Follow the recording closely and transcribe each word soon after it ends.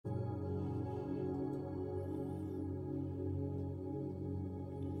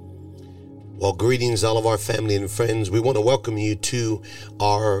Well, greetings, all of our family and friends. We want to welcome you to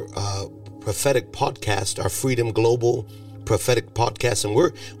our prophetic podcast, our Freedom Global prophetic podcast, and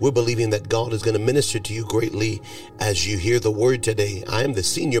we're believing that God is going to minister to you greatly as you hear the word today. I am the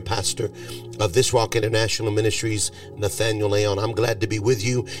senior pastor of This Rock International Ministries, Nathaniel Leon. I'm glad to be with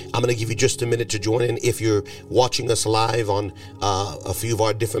you. I'm going to give you just a minute to join in. If you're watching us live on a few of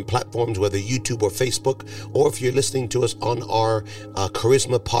our different platforms, whether YouTube or Facebook, or if you're listening to us on our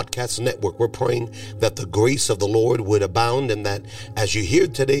Charisma Podcast Network, we're praying that the grace of the Lord would abound, and that as you hear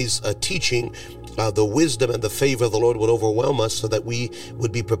today's teaching, the wisdom and the favor of the Lord would overwhelm us, so that we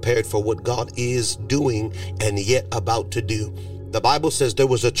would be prepared for what God is doing and yet about to do. The Bible says there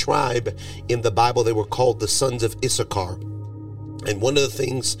was a tribe in the Bible. They were called the sons of Issachar. And one of the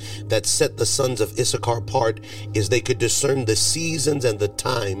things that set the sons of Issachar apart is they could discern the seasons and the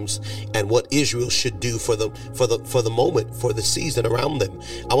times and what Israel should do for the moment, for the season around them.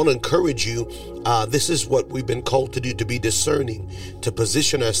 I want to encourage you. This is what we've been called to do, to be discerning, to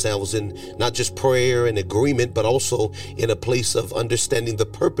position ourselves in not just prayer and agreement, but also in a place of understanding the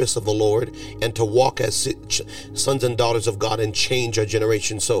purpose of the Lord, and to walk as sons and daughters of God and change our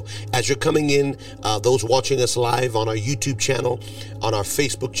generation. So as you're coming in, those watching us live on our YouTube channel, on our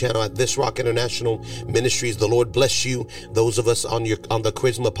Facebook channel at This Rock International Ministries, the Lord bless you. Those of us on the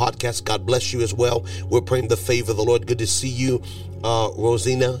Charisma Podcast, God bless you as well. We're praying the favor of the Lord. Good to see you,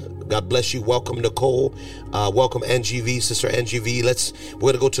 Rosina. God bless you. Welcome, Nicole. Welcome, Angie V, Sister Angie V. We're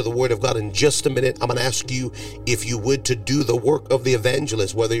going to go to the Word of God in just a minute. I'm going to ask you, if you would, to do the work of the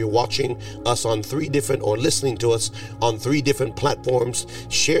evangelist, whether you're watching us on 3 different or listening to us on 3 different platforms.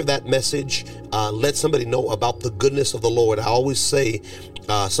 Share that message. Let somebody know about the goodness of the Lord. I always say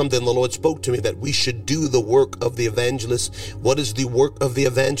something the Lord spoke to me, that we should do the work of the evangelist. What is the work of the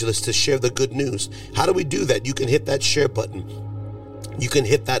evangelist? To share the good news. How do we do that? You can hit that share button. You can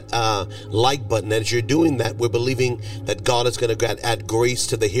hit that like button. As you're doing that, we're believing that God is going to add grace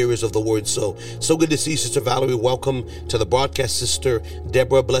to the hearers of the word. So good to see you, Sister Valerie. Welcome to the broadcast, Sister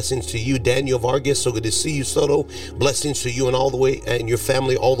Deborah. Blessings to you, Daniel Vargas. So good to see you, Soto. Blessings to you and all the way, and your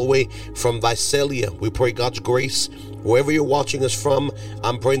family all the way from Visalia. We pray God's grace wherever you're watching us from.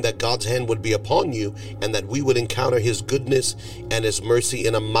 I'm praying that God's hand would be upon you, and that we would encounter his goodness and his mercy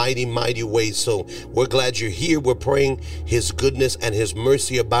in a mighty, mighty way. So we're glad you're here. We're praying his goodness and his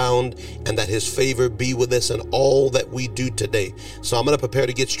mercy abound, and that his favor be with us in all that we do today. So I'm going to prepare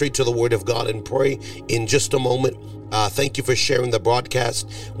to get straight to the word of God and pray in just a moment. Thank you for sharing the broadcast.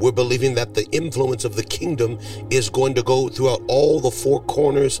 We're believing that the influence of the kingdom is going to go throughout all the 4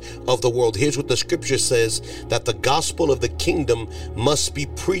 corners of the world. Here's what the scripture says, that the gospel of the kingdom must be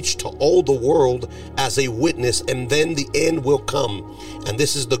preached to all the world as a witness, and then the end will come. And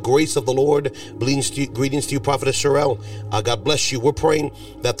this is the grace of the Lord. Greetings to you, Prophetess Sherelle. God bless you. We're praying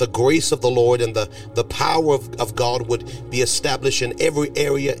that the grace of the Lord and the power of God would be established in every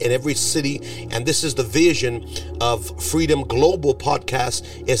area, in every city. And this is the vision of Freedom Global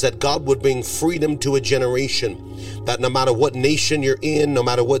Podcast, is that God would bring freedom to a generation. That no matter what nation you're in, no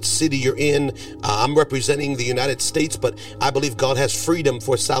matter what city you're in, I'm representing the United States, but I believe God has freedom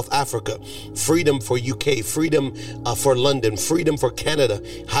for South Africa, freedom for UK, freedom for London, freedom for Canada.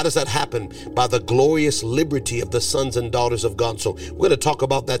 How does that happen? By the glorious liberty of the sons and daughters of God. So we're going to talk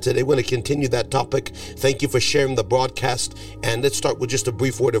about that today. We're going to continue that topic. Thank you for sharing the broadcast. And let's start with just a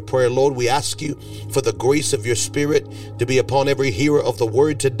brief word of prayer. Lord, we ask you for the grace of your Spirit to be upon every hearer of the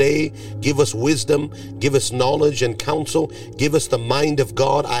word today. Give us wisdom, give us knowledge and counsel, give us the mind of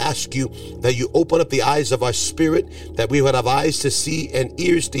God. I ask you that you open up the eyes of our spirit, that we would have eyes to see and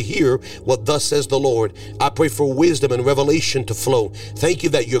ears to hear what thus says the Lord. I pray for wisdom and revelation to flow. Thank you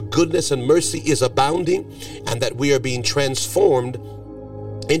that your goodness and mercy is abounding, and that we are being transformed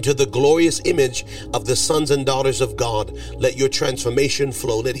into the glorious image of the sons and daughters of God. Let your transformation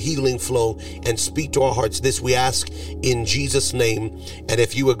flow, let healing flow, and speak to our hearts. This we ask in Jesus' name. And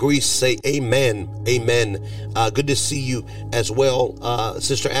if you agree, say amen. Amen. Good to see you as well.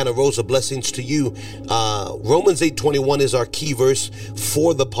 Sister Anna Rosa, blessings to you. Romans 8:21 is our key verse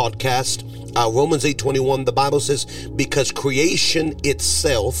for the podcast. Romans 8:21, the Bible says, because creation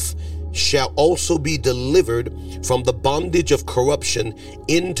itself shall also be delivered from the bondage of corruption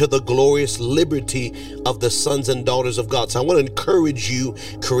into the glorious liberty of the sons and daughters of God. So I want to encourage you,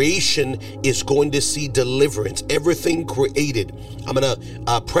 creation is going to see deliverance. Everything created. I'm going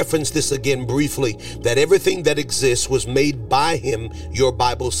to preference this again briefly, that everything that exists was made by him, your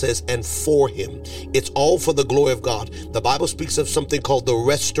Bible says, and for him. It's all for the glory of God. The Bible speaks of something called the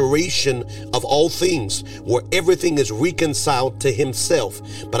restoration of all things, where everything is reconciled to himself.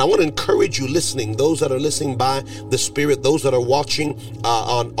 But I want to encourage you listening, those that are listening by the Spirit, those that are watching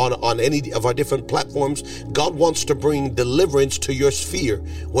on any of our different platforms. God wants to bring deliverance to your sphere,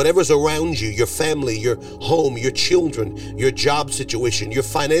 whatever's around you, your family, your home, your children, your job situation, your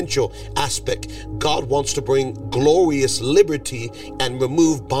financial aspect. God wants to bring glorious liberty and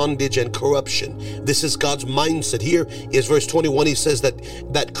remove bondage and corruption. This is God's mindset. Here is verse 21. He says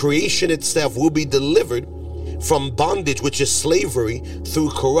that creation itself will be delivered from bondage, which is slavery,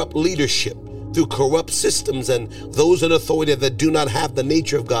 through corrupt leadership, through corrupt systems and those in authority that do not have the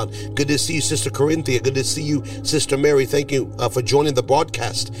nature of God. Good to see you, Sister Corinthia. Good to see you, Sister Mary. Thank you for joining the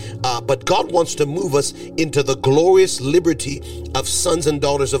broadcast. But God wants to move us into the glorious liberty of sons and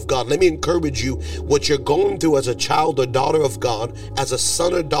daughters of God. Let me encourage you, what you're going through as a child or daughter of God, as a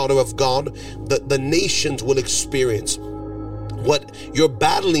son or daughter of God, the nations will experience. What you're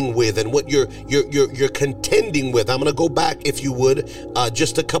battling with and what you're contending with. I'm going to go back, if you would,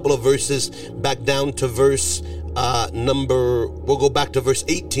 just a couple of verses back down to verse we'll go back to verse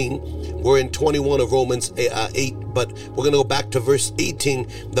 18. We're in 21 of Romans 8, but we're going to go back to verse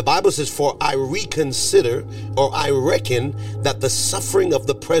 18. The Bible says, for I reconsider, or I reckon, that the suffering of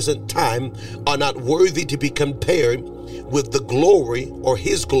the present time are not worthy to be compared with the glory, or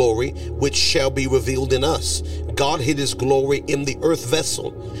his glory, which shall be revealed in us. God hid his glory in the earth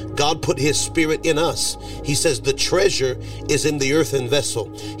vessel. God put his spirit in us. He says the treasure is in the earthen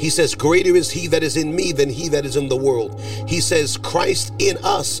vessel. He says greater is he that is in me than he that is in the world. He says Christ in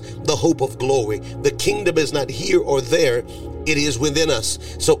us, the hope of glory. The kingdom is not here or there. It is within us.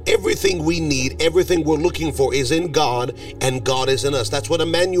 So everything we need, everything we're looking for is in God, and God is in us. That's what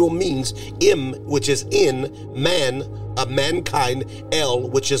Emmanuel means. Im, which is in, man, mankind, El,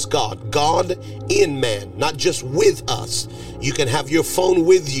 which is God. God in man, not just with us. You can have your phone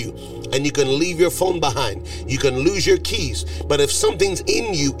with you, and you can leave your phone behind. You can lose your keys. But if something's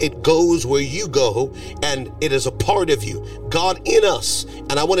in you, it goes where you go, and it is a part of you. God in us.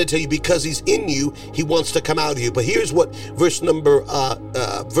 And I want to tell you, because he's in you, he wants to come out of you. But here's what verse number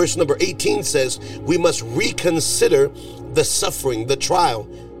 18 says. We must reconsider the suffering, the trial,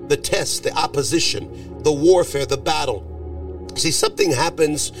 the test, the opposition, the warfare, the battle. See, something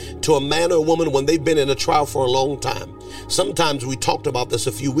happens to a man or a woman when they've been in a trial for a long time. Sometimes, we talked about this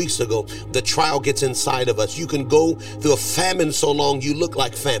a few weeks ago, the trial gets inside of us. You can go through a famine so long you look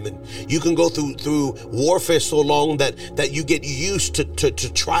like famine. You can go through warfare so long that you get used to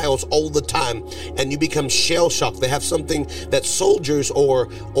trials all the time, and you become shell-shocked. They have something that soldiers or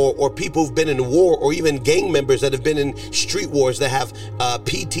people who've been in war, or even gang members that have been in street wars, that have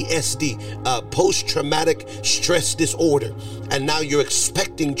PTSD, post-traumatic stress disorder. And now you're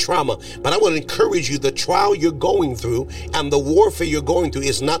expecting trauma. But I want to encourage you, the trial you're going through and the warfare you're going through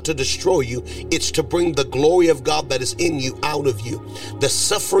is not to destroy you. It's to bring the glory of God that is in you out of you. The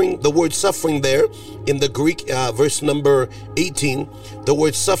suffering, the word suffering there in the Greek, verse number 18, the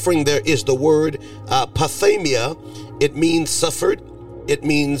word suffering there is the word pathamia. It means suffered. It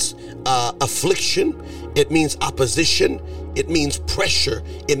means affliction. It means opposition. It means pressure.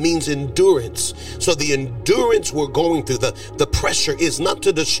 It means endurance. So the endurance we're going through, the pressure is not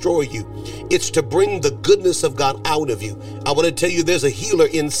to destroy you. It's to bring the goodness of God out of you. I want to tell you, there's a healer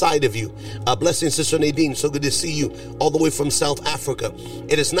inside of you. Blessing, Sister Nadine. So good to see you all the way from South Africa.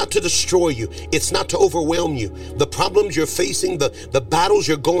 It is not to destroy you. It's not to overwhelm you. The problems you're facing, the battles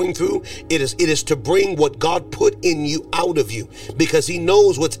you're going through, it is to bring what God put in you out of you, because he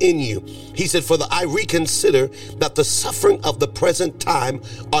knows what's in you. He said, for I reconsider that the suffering of the present time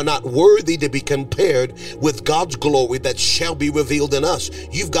are not worthy to be compared with God's glory that shall be revealed in us.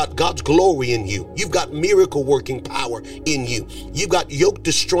 You've got God's glory in you. You've got miracle working power in you. You've got yoke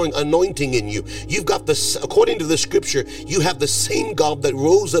destroying anointing in you. You've got according to the scripture, you have the same God that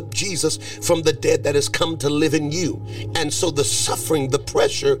rose up Jesus from the dead that has come to live in you. And so the suffering, the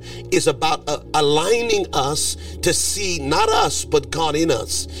pressure is about aligning us to see not us, but God in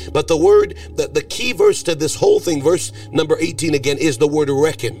us. But the word, the key verse to this whole thing, verse number 18 again, is the word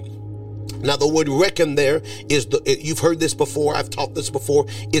reckon. Now, the word reckon there is, you've heard this before, I've taught this before,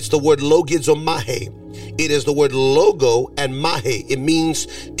 it's the word logizomahe. It is the word logo and mahe. It means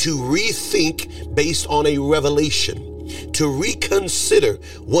to rethink based on a revelation, to reconsider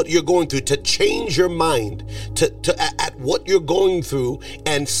what you're going through, to change your mind at what you're going through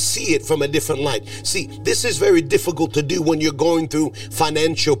and see it from a different light. See, this is very difficult to do when you're going through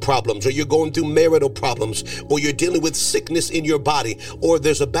financial problems, or you're going through marital problems, or you're dealing with sickness in your body, or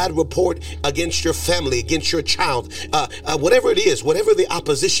there's a bad report against your family, against your child, whatever it is, whatever the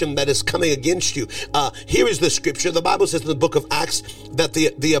opposition that is coming against you. Here is the scripture. The Bible says in the book of Acts that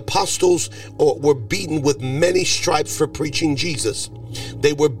the apostles were beaten with many stripes for preaching. preaching Jesus.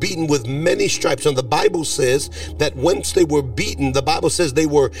 They were beaten with many stripes. And the Bible says that once they were beaten, the Bible says they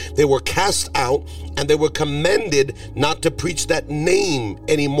were cast out, and they were commanded not to preach that name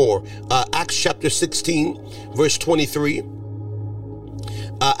anymore. Acts chapter 16, verse 23.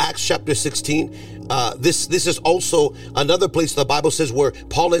 Acts chapter 16. This is also another place the Bible says where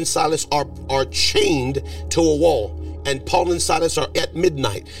Paul and Silas are chained to a wall. And Paul and Silas are at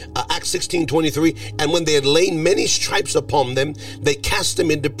midnight. Acts 16:23. And when they had laid many stripes upon them, they cast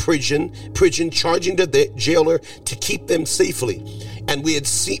them into prison, charging the jailer to keep them safely. And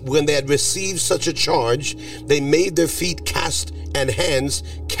when they had received such a charge, they made their feet cast and hands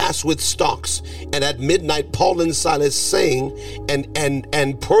cast with stocks. And at midnight, Paul and Silas sang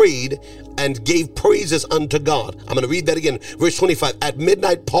and prayed and gave praises unto God. I'm going to read that again. Verse 25. At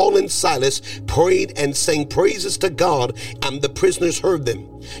midnight, Paul and Silas prayed and sang praises to God, and the prisoners heard them.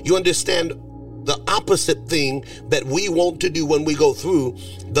 You understand the opposite thing that we want to do when we go through,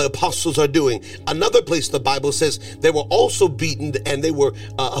 the apostles are doing. Another place the Bible says they were also beaten and they were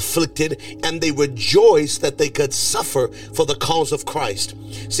afflicted, and they rejoiced that they could suffer for the cause of Christ.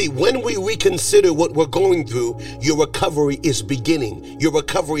 See, when we reconsider what we're going through, your recovery is beginning. Your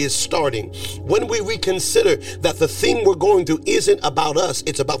recovery is starting. When we reconsider that the thing we're going through isn't about us,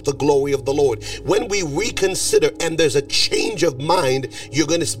 it's about the glory of the Lord. When we reconsider and there's a change of mind, you're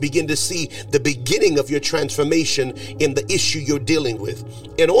going to begin to see the beginning of your transformation in the issue you're dealing with.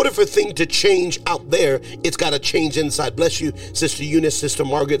 In order for things to change out there, it's got to change inside. Bless you, Sister Eunice, Sister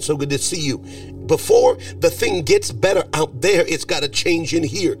Margaret. So good to see you. Before the thing gets better out there, it's got to change in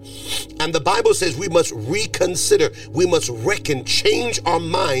here. And the Bible says we must reconsider. We must change our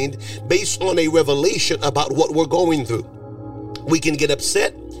mind based on a revelation about what we're going through. We can get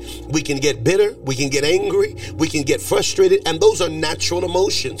upset. We can get bitter, we can get angry, we can get frustrated, and those are natural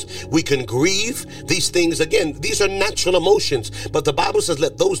emotions. We can grieve. These things, again, these are natural emotions. But the Bible says,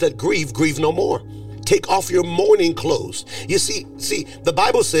 let those that grieve no more. Take off your mourning clothes. You see, the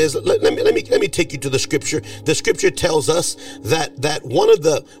Bible says, let me take you to the scripture. The scripture tells us that one of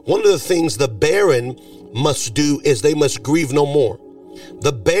the things the barren must do is they must grieve no more.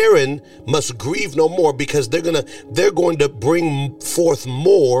 The barren must grieve no more, because they're going to bring forth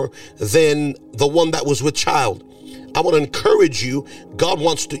more than the one that was with child. I want to encourage you. God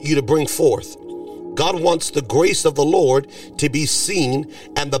wants you to bring forth. God wants the grace of the Lord to be seen,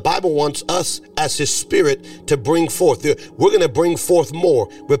 and the Bible wants us as his spirit to bring forth. We're going to bring forth more.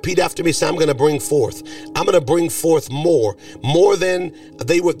 Repeat after me. Say, I'm going to bring forth. I'm going to bring forth more than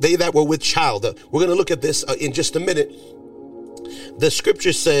they that were with child. We're going to look at this in just a minute. The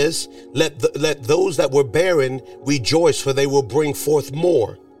scripture says, let those that were barren rejoice, for they will bring forth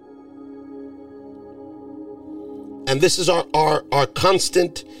more. And this is our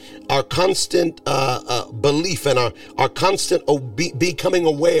constant belief, and our constant becoming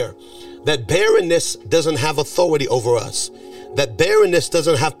aware that barrenness doesn't have authority over us. That barrenness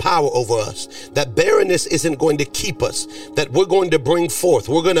doesn't have power over us. That barrenness isn't going to keep us. That we're going to bring forth.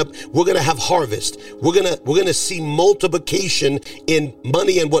 We're gonna have harvest. We're gonna see multiplication in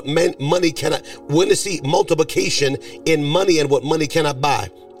money and what money cannot. We're gonna see multiplication in money and what money cannot buy.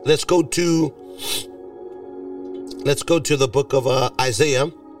 Let's go to the book of Isaiah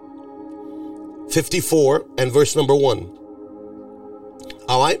 54 and verse number 1.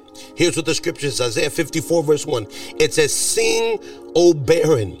 All right, here's what the scripture says. Isaiah 54 verse 1. It says, sing, O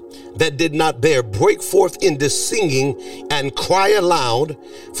barren that did not bear, break forth into singing and cry aloud,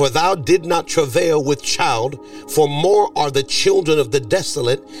 for thou did not travail with child, for more are the children of the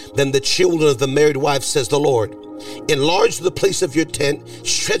desolate than the children of the married wife, says the Lord. Enlarge the place of your tent,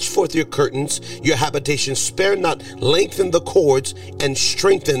 stretch forth your curtains, your habitation, spare not, lengthen the cords, and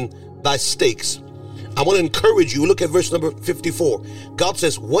strengthen thy stakes. I want to encourage you. Look at verse number 54. God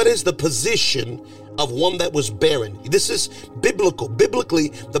says, what is the position of one that was barren? This is biblical. Biblically,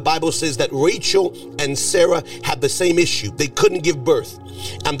 the Bible says that Rachel and Sarah had the same issue. They couldn't give birth.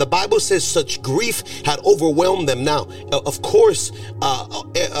 And the Bible says such grief had overwhelmed them. Now, of course,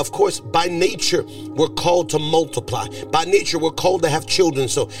 by nature, we're called to multiply. By nature, we're called to have children.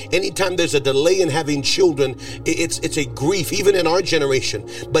 So anytime there's a delay in having children, it's a grief, even in our generation.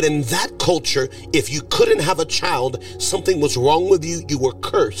 But in that culture, if you couldn't have a child, something was wrong with you. You were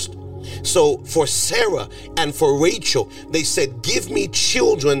cursed. So for Sarah and for Rachel, they said, give me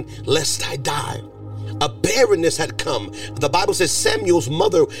children lest I die. A barrenness had come. The Bible says Samuel's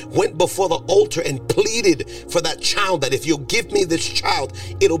mother went before the altar and pleaded for that child, that if you'll give me this child,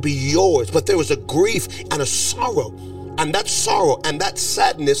 it'll be yours. But there was a grief and a sorrow. And that sorrow and that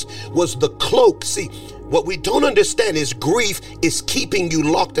sadness was the cloak. See, what we don't understand is grief is keeping you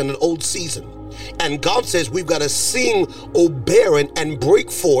locked in an old season. And God says we've got to sing, O barren, and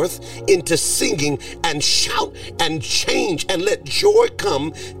break forth into singing and shout and change and let joy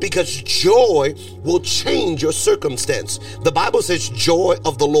come, because joy will change your circumstance. The Bible says joy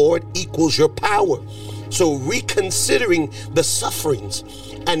of the Lord equals your power. So reconsidering the sufferings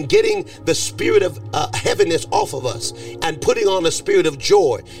and getting the spirit of heaviness off of us and putting on a spirit of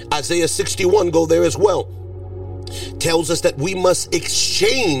joy. Isaiah 61, go there as well, tells us that we must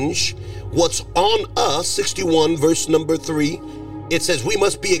exchange what's on us. 61 verse number 3, it says we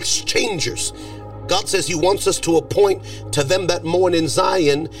must be exchangers. God says he wants us to appoint to them that mourn in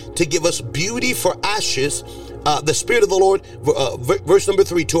Zion to give us beauty for ashes. The Spirit of the Lord, verse number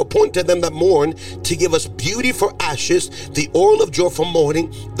 3, to appoint to them that mourn, to give us beauty for ashes, the oil of joy for mourning,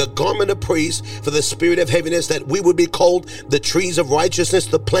 the garment of praise for the spirit of heaviness, that we would be called the trees of righteousness,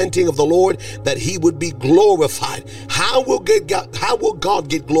 the planting of the Lord, that he would be glorified. How will God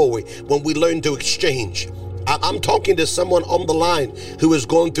get glory? When we learn to exchange. I'm talking to someone on the line who is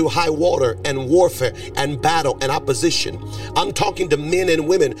going through high water and warfare and battle and opposition. I'm talking to men and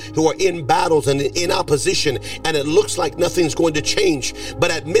women who are in battles and in opposition, and it looks like nothing's going to change. But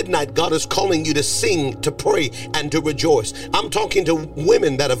at midnight, God is calling you to sing, to pray, and to rejoice. I'm talking to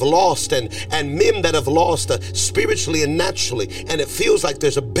women that have lost and men that have lost spiritually and naturally, and it feels like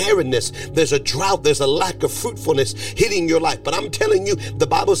there's a barrenness, there's a drought, there's a lack of fruitfulness hitting your life. But I'm telling you, the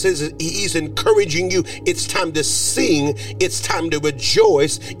Bible says he's encouraging you. It's time to sing, it's time to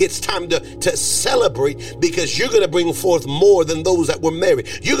rejoice, it's time to celebrate, because you're going to bring forth more than those that were married.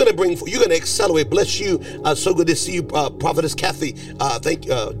 You're going to accelerate. Bless you. So good to see you, Prophetess Kathy.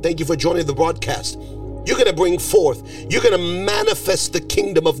 Thank you for joining the broadcast. You're going to bring forth. You're going to manifest the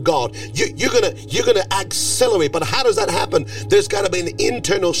kingdom of God. You're going to accelerate. But how does that happen? There's got to be an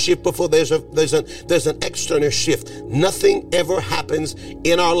internal shift before there's an external shift. Nothing ever happens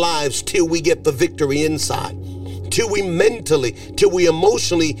in our lives till we get the victory inside. Till we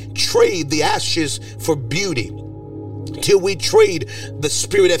emotionally trade the ashes for beauty. Till we trade the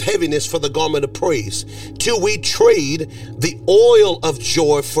spirit of heaviness for the garment of praise. Till we trade the oil of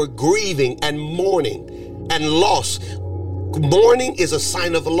joy for grieving and mourning and loss. Mourning is a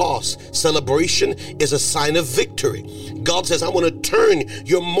sign of loss. Celebration is a sign of victory. God says, I want to turn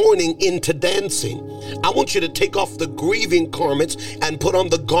your mourning into dancing. I want you to take off the grieving garments and put on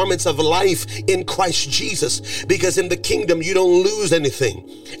the garments of life in Christ Jesus, because in the kingdom you don't lose anything.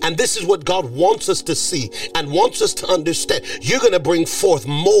 And this is what God wants us to see and wants us to understand. You're going to bring forth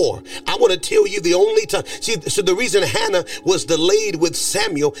more. I want to tell you the only time. See, so the reason Hannah was delayed with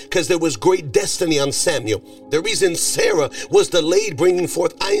Samuel, because there was great destiny on Samuel. The reason Sarah was delayed bringing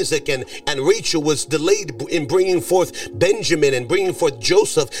forth Isaac and Rachel was delayed in bringing forth Benjamin and bringing forth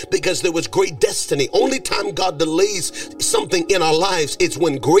Joseph, because there was great destiny. Only time God delays something in our lives is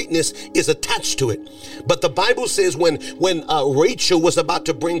when greatness is attached to it. But the Bible says when Rachel was about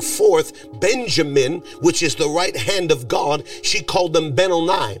to bring forth Benjamin, which is the right hand of God, she called them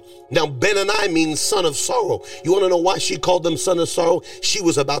Ben-Oni. Now Ben-Oni means son of sorrow. You want to know why she called them son of sorrow? She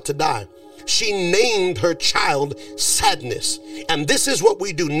was about to die. She named her child Sadness. And this is what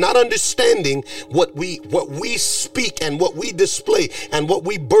we do, not understanding what we speak and what we display and what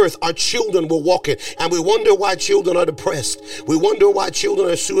we birth. Our children will walk in, and we wonder why children are depressed. We wonder why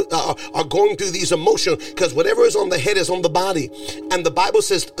children are going through these emotions, because whatever is on the head is on the body. And the Bible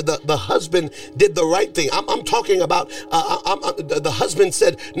says the husband did the right thing. I'm talking about the husband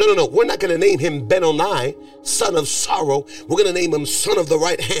said, no, we're not going to name him Ben-Oni, son of sorrow. We're going to name him son of the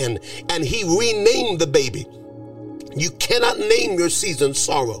right hand. And he renamed the baby. You cannot name your season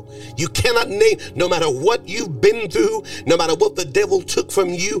sorrow. You cannot name, no matter what you've been through, no matter what the devil took from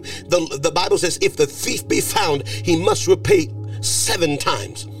you. The Bible says, if the thief be found, he must repay 7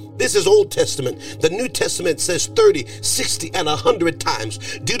 times. This is Old Testament. The New Testament says 30, 60, and 100 times.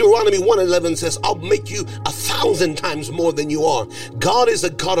 Deuteronomy 1:11 says, I'll make you 1,000 times more than you are. God is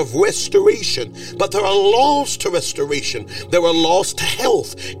a God of restoration, but there are laws to restoration. There are laws to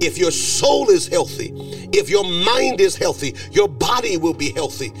health. If your soul is healthy, if your mind is healthy, your body will be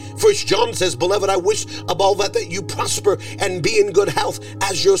healthy. 1 John says, beloved, I wish above that you prosper and be in good health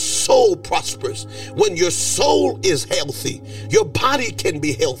as your soul prospers. When your soul is healthy, your body can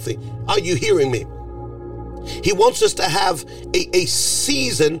be healthy. Are you hearing me? He wants us to have a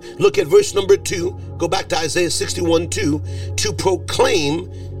season. Look at verse number 2. Go back to Isaiah 61:2, to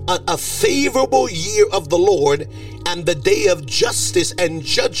proclaim a favorable year of the Lord and the day of justice and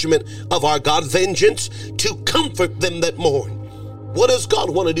judgment of our God, vengeance, to comfort them that mourn. What does God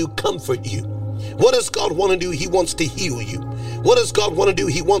want to do? Comfort you. What does God want to do? He wants to heal you. What does God want to do?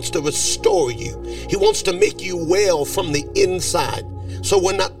 He wants to restore you. He wants to make you well from the inside. so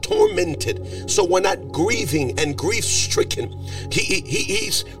we're not tormented, so we're not grieving and grief stricken.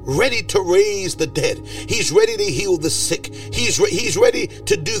 He's ready to raise the dead. He's ready to heal the sick. He's ready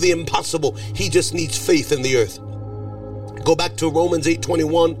to do the impossible. He just needs faith in the earth. Go back to Romans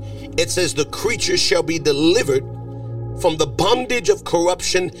 8:21. It says the creature shall be delivered from the bondage of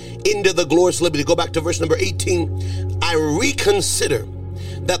corruption into the glorious liberty. Go back to verse number 18. I reconsider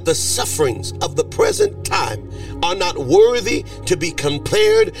that the sufferings of the present time are not worthy to be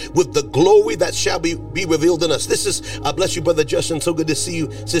compared with the glory that shall be revealed in us. This is, bless you, Brother Justin. So good to see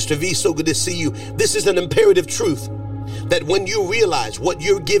you. Sister V, so good to see you. This is an imperative truth that when you realize what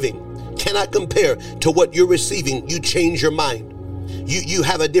you're giving cannot compare to what you're receiving, you change your mind. You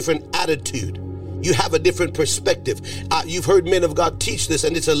have a different attitude. You have a different perspective. You've heard men of God teach this,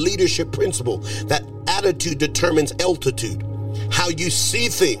 and it's a leadership principle that attitude determines altitude. How you see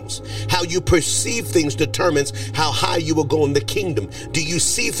things, how you perceive things determines how high you will go in the kingdom. Do you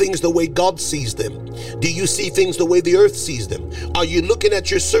see things the way God sees them? Do you see things the way the earth sees them? Are you looking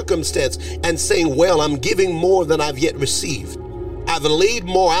at your circumstance and saying, well, I'm giving more than I've yet received? I've laid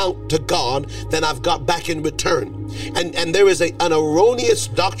more out to God than I've got back in return. And there is an erroneous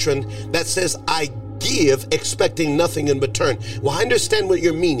doctrine that says, I give expecting nothing in return. Well, I understand what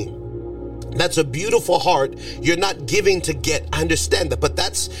you're meaning. That's a beautiful heart. You're not giving to get. I understand that, but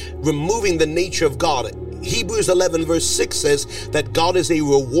that's removing the nature of God. Hebrews 11 verse 6 says that God is a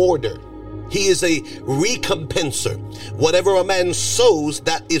rewarder. He is a recompenser. Whatever a man sows,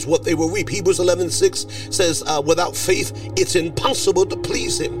 that is what they will reap. Hebrews 11:6 says, without faith, it's impossible to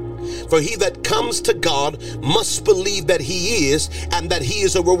please him. For he that comes to God must believe that he is, and that he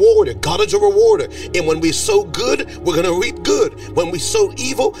is a rewarder. God is a rewarder. And when we sow good, we're going to reap good. When we sow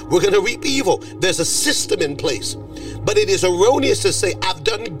evil, we're going to reap evil. There's a system in place. But it is erroneous to say, I've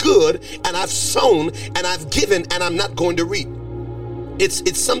done good, and I've sown, and I've given, and I'm not going to reap.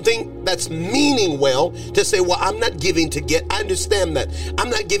 It's something that's meaning well to say, well, I'm not giving to get. I understand that. I'm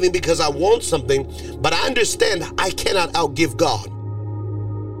not giving because I want something, but I understand I cannot outgive God.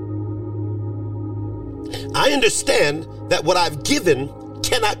 I understand that what I've given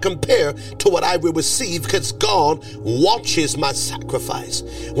cannot compare to what I will receive because God watches my sacrifice.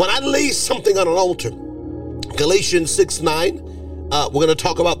 When I lay something on an altar, Galatians 6:9, we're going to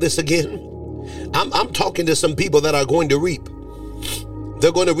talk about this again. I'm talking to some people that are going to reap.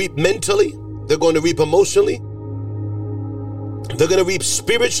 They're going to reap mentally. They're going to reap emotionally. They're going to reap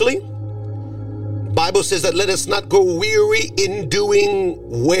spiritually. Bible says that let us not grow weary in doing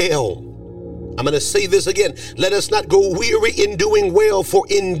well. I'm going to say this again. Let us not go weary in doing well, for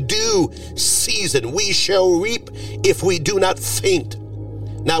in due season we shall reap if we do not faint.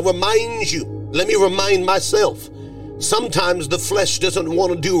 Now let me remind myself, sometimes the flesh doesn't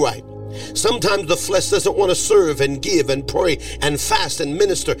want to do right. Sometimes the flesh doesn't want to serve and give and pray and fast and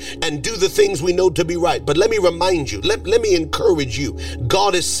minister and do the things we know to be right. But let me remind you, let me encourage you.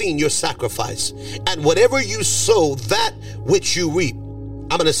 God has seen your sacrifice, and whatever you sow, that which you reap.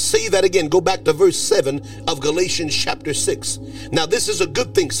 I'm going to say that again. Go back to verse 7 of Galatians chapter 6. Now, this is a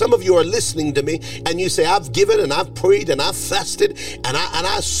good thing. Some of you are listening to me and you say, I've given and I've prayed and I've fasted and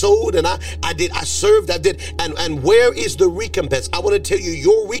I sowed and I served, I did. And where is the recompense? I want to tell you,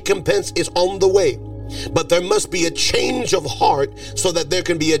 your recompense is on the way. But there must be a change of heart so that there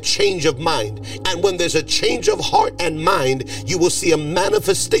can be a change of mind. And when there's a change of heart and mind, you will see a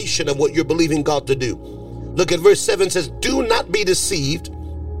manifestation of what you're believing God to do. Look at verse 7 says, do not be deceived.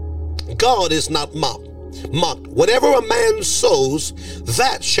 God is not mocked. Whatever a man sows,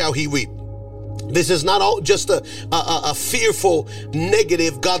 that shall he reap. This is not all just a fearful,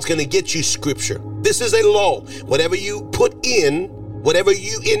 negative, God's going to get you scripture. This is a law. Whatever you put in, whatever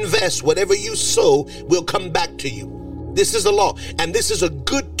you invest, whatever you sow will come back to you. This is a law. And this is a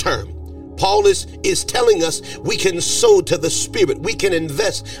good term. Paul is telling us we can sow to the Spirit. We can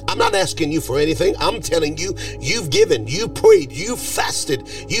invest. I'm not asking you for anything. I'm telling you, you've given, you prayed, you fasted,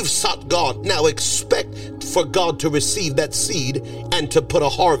 you've sought God. Now expect for God to receive that seed and to put a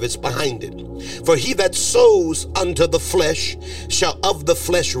harvest behind it. For he that sows unto the flesh shall of the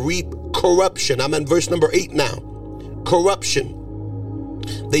flesh reap corruption. I'm in verse number 8 now. Corruption.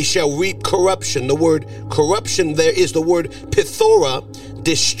 They shall reap corruption. The word corruption there is the word pithora,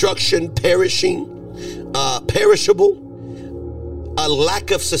 destruction, perishing, perishable, a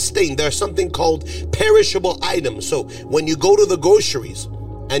lack of sustain. There's something called perishable items. So when you go to the groceries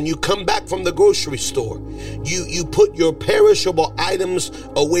and you come back from the grocery store, you put your perishable items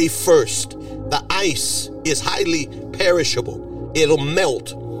away first. The ice is highly perishable. It'll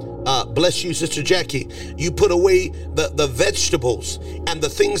melt. Bless you, Sister Jackie. You put away the vegetables and the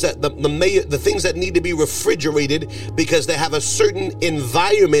things that the things that need to be refrigerated because they have a certain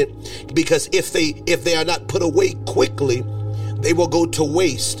environment. Because if they are not put away quickly, they will go to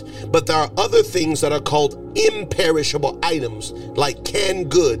waste. But there are other things that are called imperishable items, like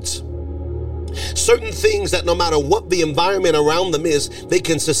canned goods. Certain things that no matter what the environment around them is, they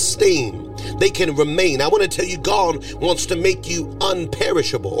can sustain. They can remain. I want to tell you, God wants to make you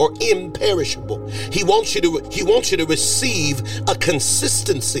unperishable or imperishable. He wants you to receive a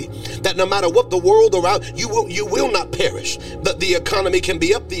consistency that no matter what the world around you will not perish. That the economy can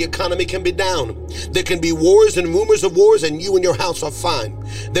be up, the economy can be down. There can be wars and rumors of wars, and you and your house are fine.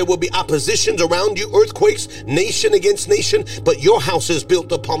 There will be oppositions around you, earthquakes, nation against nation, but your house is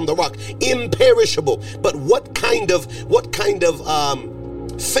built upon the rock, imperishable. But what kind of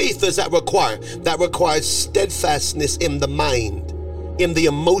faith does that require? That requires steadfastness in the mind, in the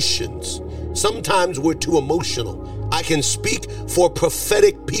emotions. Sometimes we're too emotional. I can speak for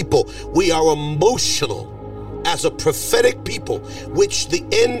prophetic people. We are emotional as a prophetic people, which the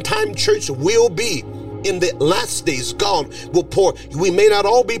end time church will be. In the last days, God will pour. We may not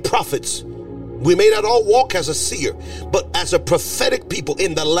all be prophets. We may not all walk as a seer, but as a prophetic people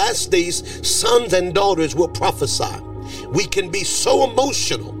in the last days, sons and daughters will prophesy. We can be so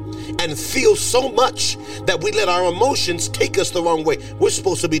emotional and feel so much that we let our emotions take us the wrong way. We're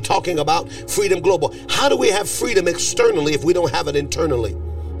supposed to be talking about Freedom Global. How do we have freedom externally if we don't have it internally?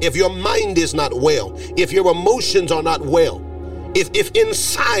 If your mind is not well, if your emotions are not well, if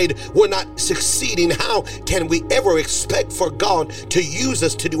inside we're not succeeding, how can we ever expect for God to use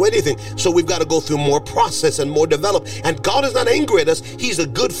us to do anything? So we've got to go through more process and more develop. And God is not angry at us. He's a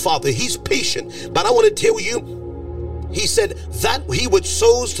good father. He's patient. But I want to tell you, he said that he which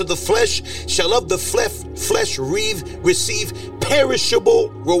sows to the flesh shall of the flesh receive perishable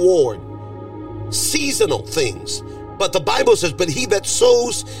reward, seasonal things. But the Bible says, but he that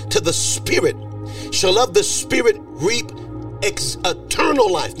sows to the Spirit shall of the Spirit reap eternal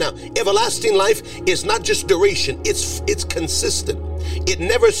life. Now, everlasting life is not just duration, it's consistent. It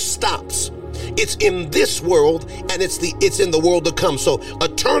never stops. It's in this world and it's in the world to come. So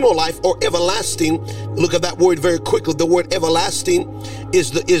eternal life or everlasting, look at that word very quickly. The word everlasting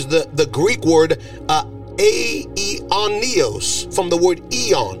is the Greek word aeonios, from the word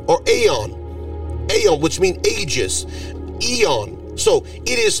eon or aeon, which means ages, eon. So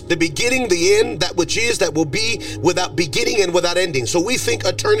it is the beginning, the end, that which is, that will be, without beginning and without ending. So we think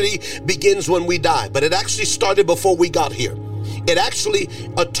eternity begins when we die, but it actually started before we got here. It actually,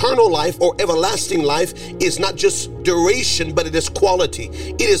 eternal life or everlasting life is not just duration, but it is quality.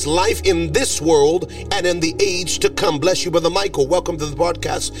 It is life in this world and in the age to come. Bless you, Brother Michael. Welcome to the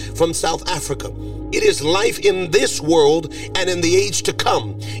broadcast from South Africa. It is life in this world and in the age to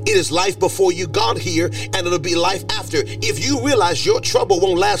come. It is life before you got here, and it'll be life after. If you realize your trouble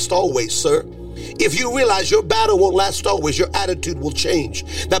won't last always, sir. If you realize your battle won't last always, your attitude will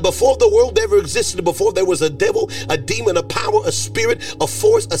change. That before the world ever existed, before there was a devil, a demon, a power, a spirit, a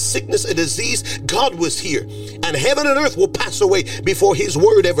force, a sickness, a disease, God was here. And heaven and earth will pass away before his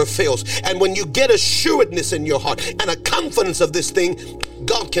word ever fails. And when you get assuredness in your heart and a confidence of this thing,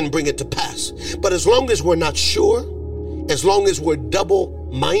 God can bring it to pass. But as long as we're not sure, as long as we're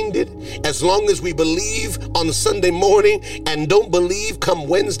double-minded, as long as we believe on Sunday morning and don't believe come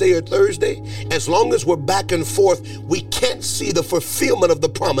Wednesday or Thursday, as long as we're back and forth, we can't see the fulfillment of the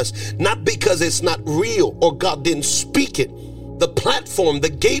promise, not because it's not real or God didn't speak it. The platform, the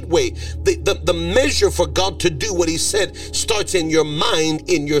gateway, the measure for God to do what he said starts in your mind,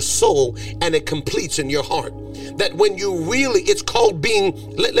 in your soul, and it completes in your heart. That when you really, it's called being,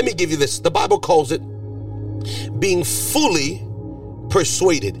 let me give you this, the Bible calls it being fully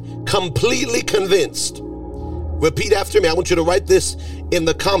persuaded, completely convinced. Repeat after me. I want you to write this in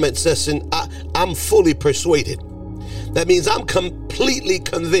the comment section. I'm fully persuaded. That means I'm completely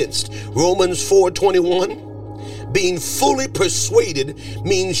convinced. Romans 4:21. Being fully persuaded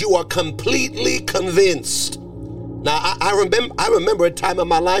means you are completely convinced. Now, I remember a time in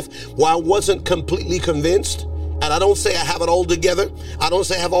my life where I wasn't completely convinced. And I don't say I have it all together. I don't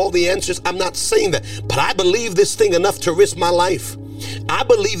say I have all the answers. I'm not saying that. But I believe this thing enough to risk my life. I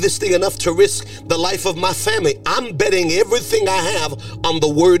believe this thing enough to risk the life of my family. I'm betting everything I have on the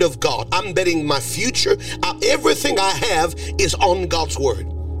word of God. I'm betting my future. Everything I have is on God's word.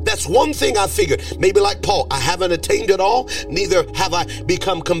 That's one thing I figured. Maybe like Paul, I haven't attained it all, neither have I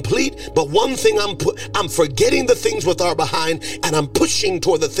become complete. But one thing, I'm forgetting the things which are behind, and I'm pushing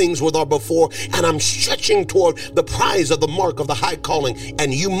toward the things which are before, and I'm stretching toward the prize of the mark of the high calling.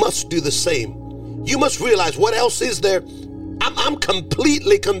 And you must do the same. You must realize, what else is there? I'm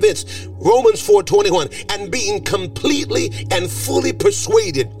completely convinced. Romans 4:21, and being completely and fully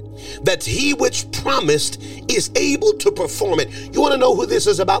persuaded that he which promised is able to perform it. You want to know who this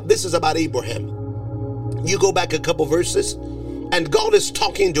is about? This is about Abraham. You go back a couple verses, and God is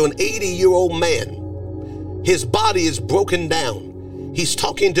talking to an 80-year-old man. His body is broken down. He's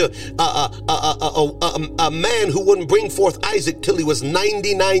talking to a man who wouldn't bring forth Isaac till he was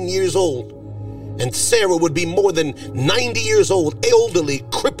 99 years old. And Sarah would be more than 90 years old, elderly,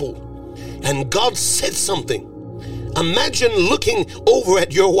 crippled. And God said something. Imagine looking over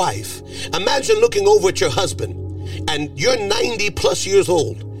at your wife. Imagine looking over at your husband. And you're 90 plus years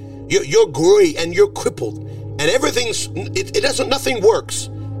old. You're gray and you're crippled. And everything's, nothing works.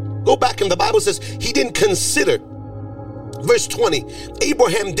 Go back and the Bible says he didn't consider. Verse 20,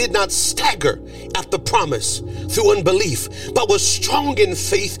 Abraham did not stagger at the promise through unbelief, but was strong in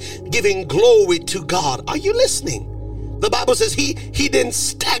faith, giving glory to God. Are you listening? The Bible says he didn't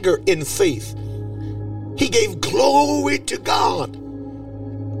stagger in faith. He gave glory to God.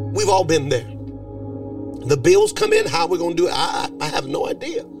 We've all been there. The bills come in, how we're going to do it, I have no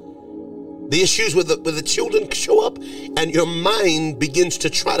idea. The issues with the children show up, and your mind begins to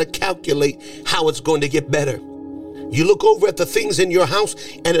try to calculate how it's going to get better. You look over at the things in your house,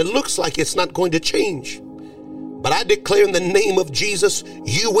 and it looks like it's not going to change. But I declare in the name of Jesus,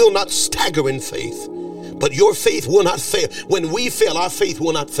 you will not stagger in faith, but your faith will not fail. When we fail, our faith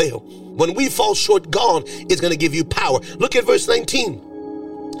will not fail. When we fall short, God is going to give you power. Look at verse 19.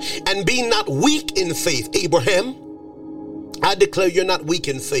 And be not weak in faith, Abraham. I declare you're not weak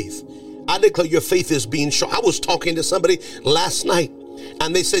in faith. I declare your faith is being strong. I was talking to somebody last night,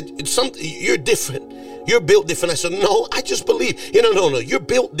 and they said, you're different. You're built different. I said, no, I just believe. No. You're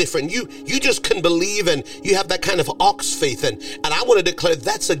built different. You just can believe, and you have that kind of ox faith. And I want to declare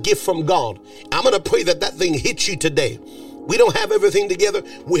that's a gift from God. I'm going to pray that thing hits you today. We don't have everything together.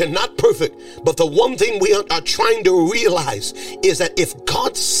 We are not perfect. But the one thing we are trying to realize is that if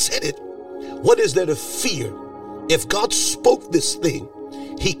God said it, what is there to fear? If God spoke this thing,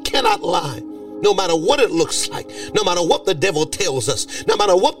 he cannot lie. No matter what it looks like, no matter what the devil tells us, no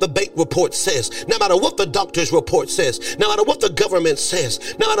matter what the bank report says, no matter what the doctor's report says, no matter what the government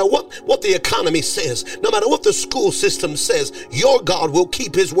says, no matter what the economy says, no matter what the school system says, your God will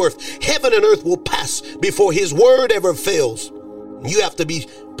keep his word. Heaven and earth will pass before his word ever fails. You have to be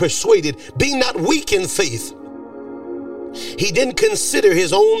persuaded. Be not weak in faith. He didn't consider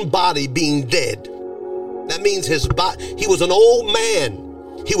his own body being dead. That means his body, he was an old man.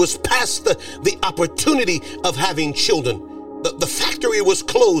 He was past the opportunity of having children. The factory was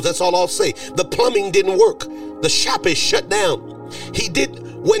closed. That's all I'll say. The plumbing didn't work. The shop is shut down. He did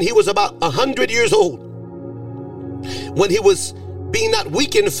when he was about 100 years old. When he was being not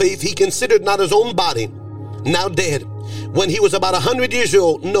weak in faith, he considered not his own body, now dead. When he was about 100 years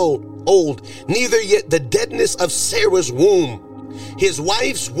old, neither yet the deadness of Sarah's womb. His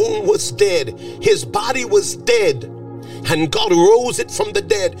wife's womb was dead. His body was dead. And God rose it from the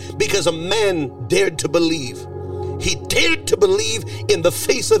dead because a man dared to believe. He dared to believe in the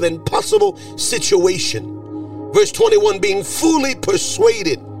face of impossible situation. Verse 21, being fully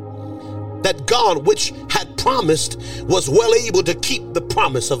persuaded that God, which had promised, was well able to keep the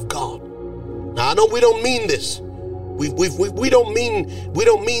promise of God. Now, I know we don't mean this. We don't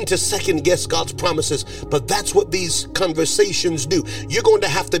mean to second guess God's promises, but that's what these conversations do. You're going to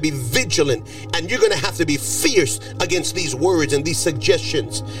have to be vigilant, and you're going to have to be fierce against these words and these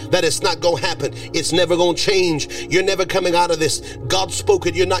suggestions that it's not going to happen. It's never going to change. You're never coming out of this. God spoke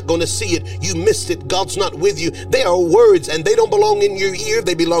it. You're not going to see it. You missed it. God's not with you. They are words, and they don't belong in your ear.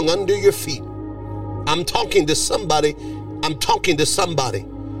 They belong under your feet. I'm talking to somebody.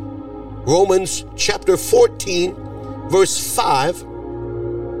 Romans chapter 14, verse 5,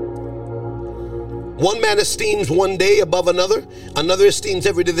 one man esteems one day above another, another esteems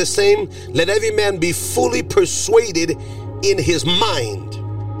every day the same. Let every man be fully persuaded in his mind.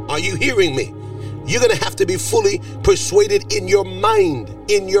 Are you hearing me? You're going to have to be fully persuaded in your mind,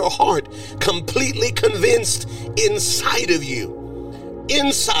 in your heart, completely convinced inside of you.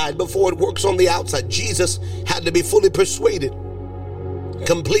 Inside before it works on the outside. Jesus had to be fully persuaded,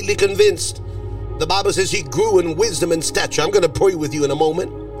 completely convinced. The Bible says he grew in wisdom and stature. I'm going to pray with you in a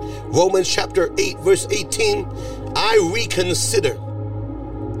moment. Romans chapter 8, verse 18. I reconsider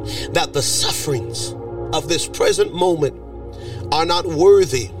that the sufferings of this present moment are not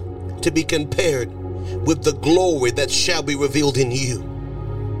worthy to be compared with the glory that shall be revealed in you.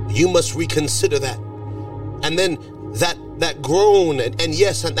 You must reconsider that. And then that groan and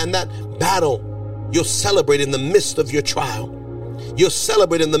that battle, you'll celebrate in the midst of your trial. You'll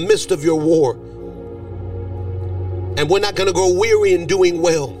celebrate in the midst of your war. And we're not going to grow weary in doing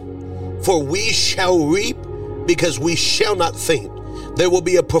well, for we shall reap because we shall not faint. There will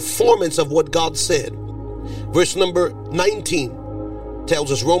be a performance of what God said. Verse number 19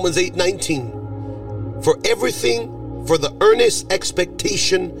 tells us, Romans 8:19, for the earnest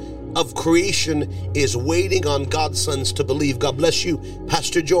expectation of creation is waiting on God's sons to believe. God bless you,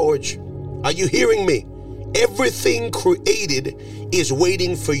 Pastor George. Are you hearing me? Everything created is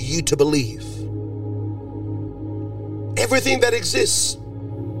waiting for you to believe. Everything that exists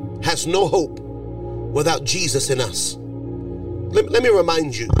has no hope without Jesus in us. Let me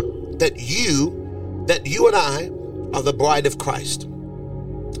remind you that you and I are the bride of Christ.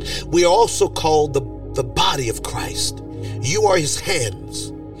 We are also called the body of Christ. You are his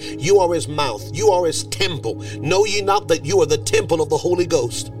hands. You are his mouth. You are his temple. Know ye not that you are the temple of the Holy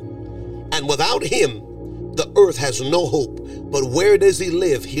Ghost? And without him, the earth has no hope. But where does he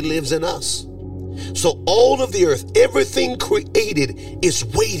live? He lives in us. So all of the earth, everything created is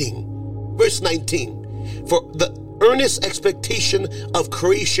waiting. Verse 19, for the earnest expectation of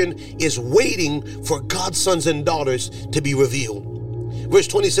creation is waiting for God's sons and daughters to be revealed. Verse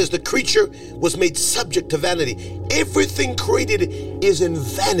 20 says, the creature was made subject to vanity. Everything created is in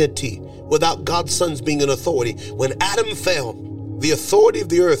vanity without God's sons being in authority. When Adam fell, the authority of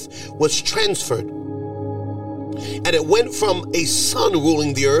the earth was transferred. And it went from a son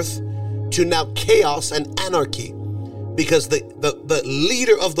ruling the earth to now chaos and anarchy, because the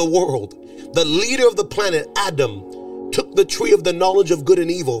leader of the world, the leader of the planet, Adam, took the tree of the knowledge of good and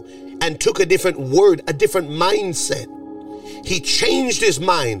evil and took a different word, a different mindset. He changed his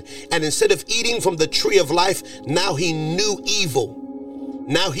mind, and instead of eating from the tree of life, now he knew evil.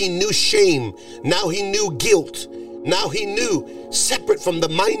 Now he knew shame. Now he knew guilt. Now he knew separate from the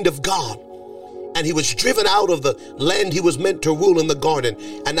mind of God. And he was driven out of the land he was meant to rule in the garden,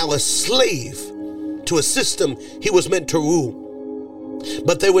 and now a slave to a system he was meant to rule.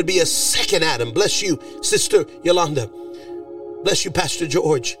 But there would be a second Adam. Bless you, Sister Yolanda. Bless you, Pastor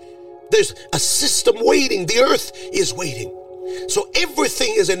George. There's a system waiting. The earth is waiting. So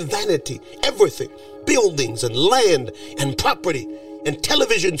everything is in vanity. Everything. Buildings and land and property and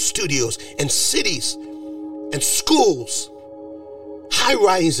television studios and cities and schools, high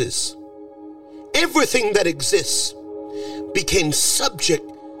rises. Everything that exists became subject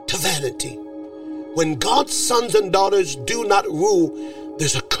to vanity. When God's sons and daughters do not rule,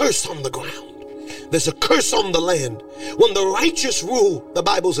 there's a curse on the ground. There's a curse on the land. When the righteous rule, the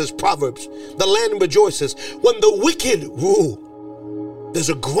Bible says, Proverbs, the land rejoices. When the wicked rule, there's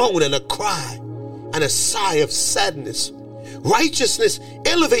a groan and a cry and a sigh of sadness. Righteousness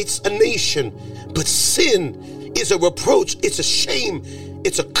elevates a nation, but sin is a reproach. It's a shame.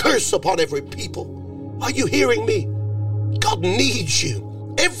 It's a curse upon every people. Are you hearing me? God needs you.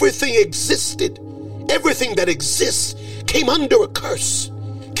 Everything existed. Everything that exists came under a curse,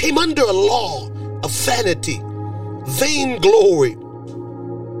 came under a law of vanity, vainglory,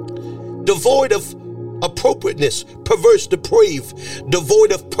 devoid of appropriateness, perverse, depraved,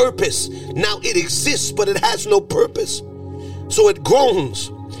 devoid of purpose. Now it exists, but it has no purpose. So it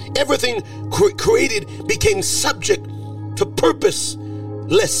groans. Everything created became subject to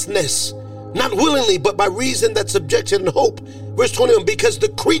purposelessness, not willingly, but by reason that subjected in hope. Verse 21, because the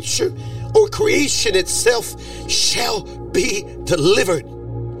creature or creation itself shall be delivered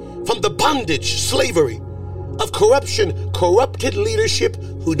from the bondage, slavery of corruption, corrupted leadership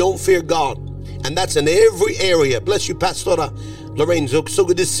who don't fear God. And that's in every area. Bless you, Pastora Lorraine. So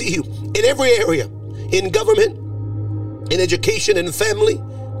good to see you. In every area, in government, in education, in family.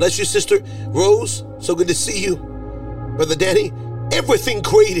 Bless you, Sister Rose. So good to see you. Brother Danny. Everything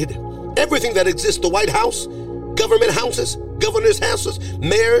created, everything that exists, the White House, government houses, governor's houses,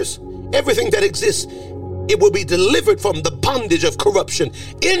 mayors, everything that exists, it will be delivered from the bondage of corruption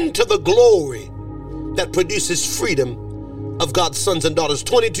into the glory that produces freedom of God's sons and daughters.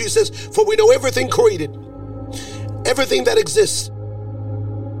 22 says, for we know everything created, everything that exists,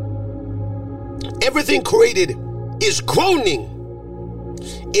 everything created is groaning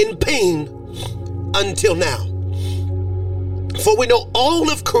in pain until now. For we know all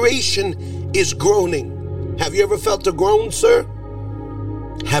of creation is groaning. Have you ever felt a groan, sir?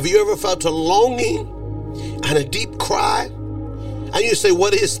 Have you ever felt a longing and a deep cry? And you say,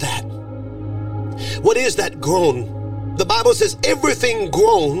 what is that? What is that groan? The Bible says everything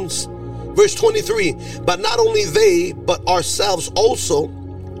groans. Verse 23, but not only they, but ourselves also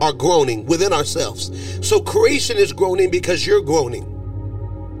are groaning within ourselves. So creation is groaning because you're groaning.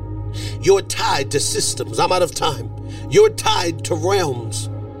 You're tied to systems. I'm out of time. You're tied to realms.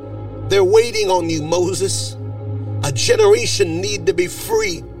 They're waiting on you, Moses. A generation need to be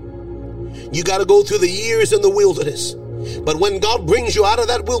free. You got to go through the years in the wilderness. But when God brings you out of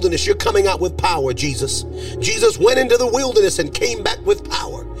that wilderness, you're coming out with power, Jesus. Jesus went into the wilderness and came back with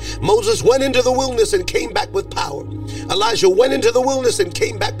power. Moses went into the wilderness and came back with power. Elijah went into the wilderness and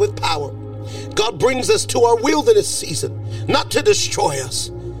came back with power. God brings us to our wilderness season, not to destroy us,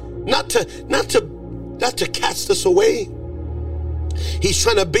 not to cast us away. He's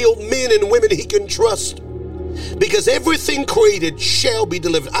trying to build men and women he can trust, because everything created shall be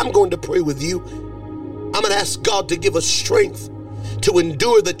delivered. I'm going to pray with you. I'm going to ask God to give us strength to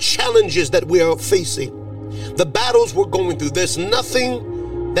endure the challenges that we are facing, the battles we're going through. There's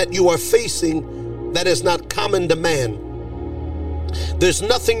nothing that you are facing that is not common to man. There's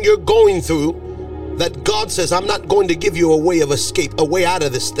nothing you're going through that God says, I'm not going to give you a way of escape, a way out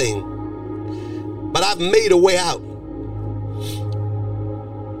of this thing. But I've made a way out.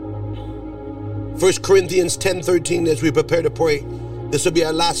 1 Corinthians 10:13, as we prepare to pray. This will be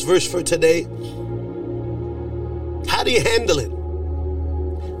our last verse for today. How do you handle it?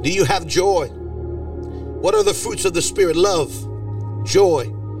 Do you have joy? What are the fruits of the Spirit? Love,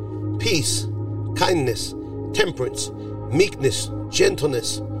 joy, peace, kindness, temperance, meekness,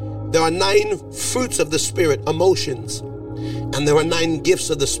 gentleness. There are 9 fruits of the Spirit, emotions, and there are 9 gifts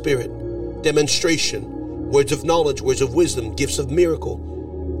of the Spirit: demonstration, words of knowledge, words of wisdom, gifts of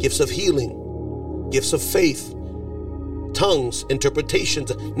miracle, gifts of healing, gifts of faith, tongues,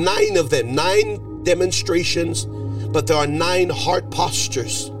 interpretations. 9 of them, 9 demonstrations, but there are 9 heart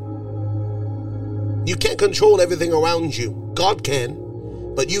postures. You can't control everything around you. God can,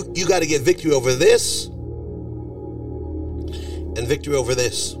 but you got to get victory over this and victory over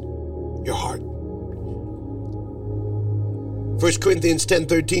this, your heart. 1 Corinthians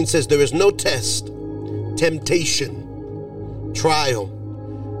 10:13 says, there is no test, temptation, trial.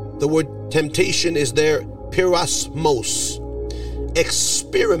 The word temptation is there, pyrosmos,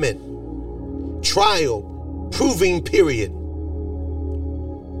 experiment, trial, proving period,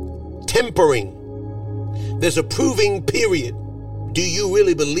 tempering. There's a proving period. Do you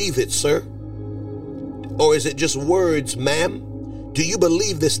really believe it, sir? Or is it just words, ma'am? Do you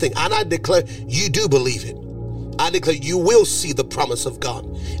believe this thing? And I declare you do believe it. I declare you will see the promise of God.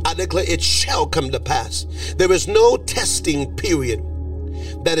 I declare it shall come to pass. There is no testing period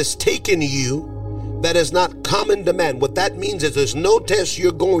that is taking you that is not common to man. What that means is there's no test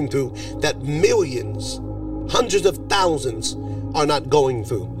you're going through that millions, hundreds of thousands are not going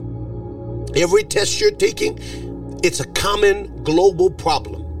through. Every test you're taking, it's a common global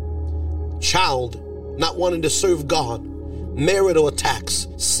problem. Child not wanting to serve God, marital attacks,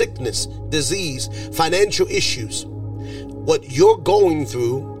 sickness, disease, financial issues. What you're going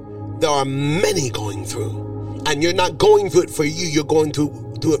through, there are many going through. And you're not going through it for you, you're going through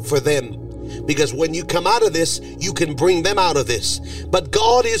it for them. Because when you come out of this, you can bring them out of this. But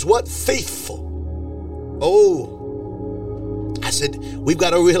God is what? Faithful. Oh, I said, we've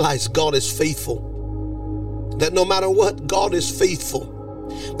got to realize God is faithful. That no matter what, God is faithful.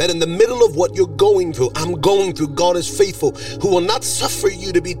 That in the middle of what you're going through, I'm going through, God is faithful, who will not suffer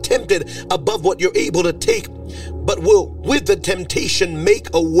you to be tempted above what you're able to take, but will, with the temptation, make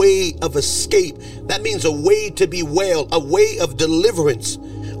a way of escape. That means a way to be well, a way of deliverance,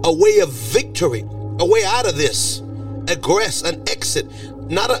 a way of victory, a way out of this, egress, an exit,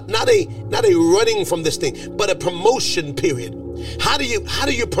 not a running from this thing, but a promotion period. How do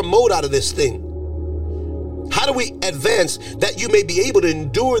you promote out of this thing? How do we advance that you may be able to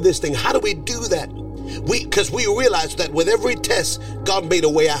endure this thing? How do we do that? Because we realize that with every test, God made a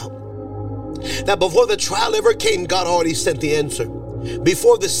way out. That before the trial ever came, God already sent the answer.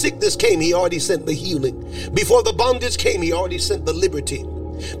 Before the sickness came, he already sent the healing. Before the bondage came, he already sent the liberty.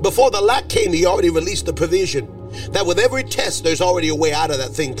 Before the lack came, he already released the provision. That with every test, there's already a way out of that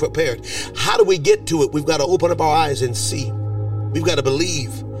thing prepared. How do we get to it? We've got to open up our eyes and see. We've got to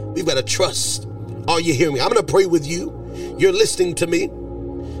believe. We've got to trust. Are you hearing me? I'm going to pray with you. You're listening to me.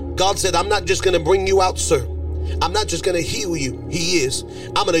 God said, I'm not just going to bring you out, sir. I'm not just going to heal you. He is.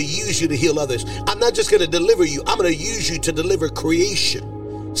 I'm going to use you to heal others. I'm not just going to deliver you. I'm going to use you to deliver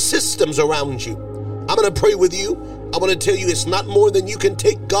creation, systems around you. I'm going to pray with you. I want to tell you it's not more than you can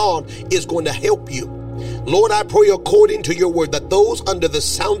take. God is going to help you. Lord, I pray according to your word that those under the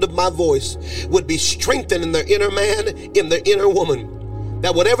sound of my voice would be strengthened in their inner man, in their inner woman.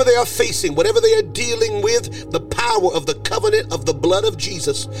 That whatever they are facing, whatever they are dealing with, the power of the covenant of the blood of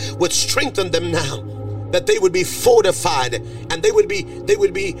Jesus would strengthen them now. That they would be fortified and they would be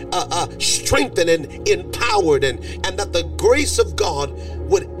strengthened and empowered, and that the grace of God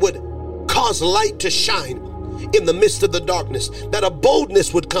would cause light to shine in the midst of the darkness. That a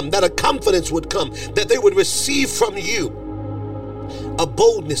boldness would come, that a confidence would come, that they would receive from you a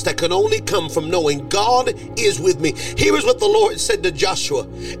boldness that can only come from knowing God is with me. Here is what the Lord said to Joshua,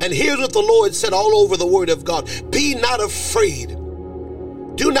 and here's what the Lord said all over the word of God. Be not afraid.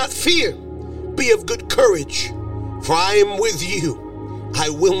 Do not fear. Be of good courage, for I am with you. I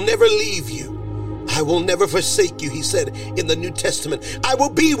will never leave you. I will never forsake you, he said in the New Testament. I will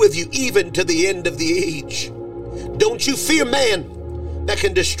be with you even to the end of the age. Don't you fear man that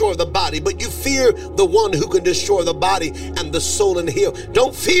can destroy the body, but you fear the one who can destroy the body and the soul in hell.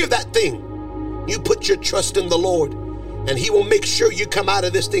 Don't fear that thing. You put your trust in the Lord, and he will make sure you come out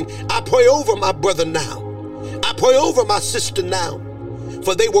of this thing. I pray over my brother now. I pray over my sister now,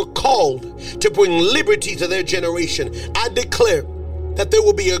 for they were called to bring liberty to their generation. I declare that there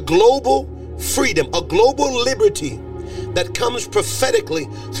will be a global freedom, a global liberty that comes prophetically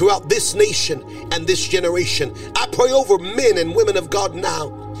throughout this nation and this generation. I pray over men and women of God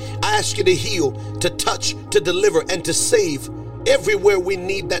now. I ask you to heal, to touch, to deliver, and to save everywhere we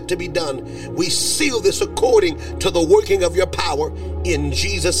need that to be done. We seal this according to the working of your power in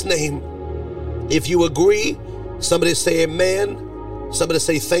Jesus' name. If you agree, somebody say amen. Somebody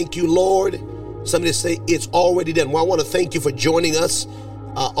say thank you, Lord. Somebody say it's already done. Well, I want to thank you for joining us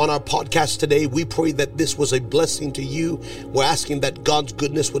on our podcast today. We pray that this was a blessing to you. We're asking that God's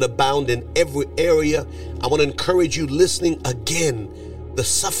goodness would abound in every area. I want to encourage you listening again. The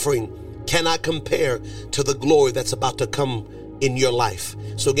suffering cannot compare to the glory that's about to come in your life.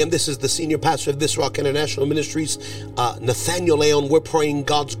 So again, this is the senior pastor of This Rock International Ministries, Nathaniel Leon. We're praying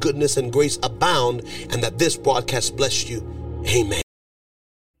God's goodness and grace abound, and that this broadcast bless you. Amen.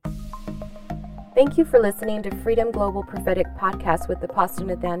 Thank you for listening to Freedom Global Prophetic Podcast with Apostle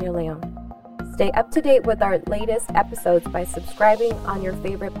Nathaniel Leon. Stay up to date with our latest episodes by subscribing on your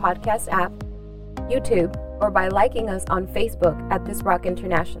favorite podcast app, YouTube, or by liking us on Facebook at This Rock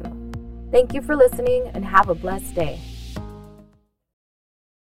International. Thank you for listening and have a blessed day.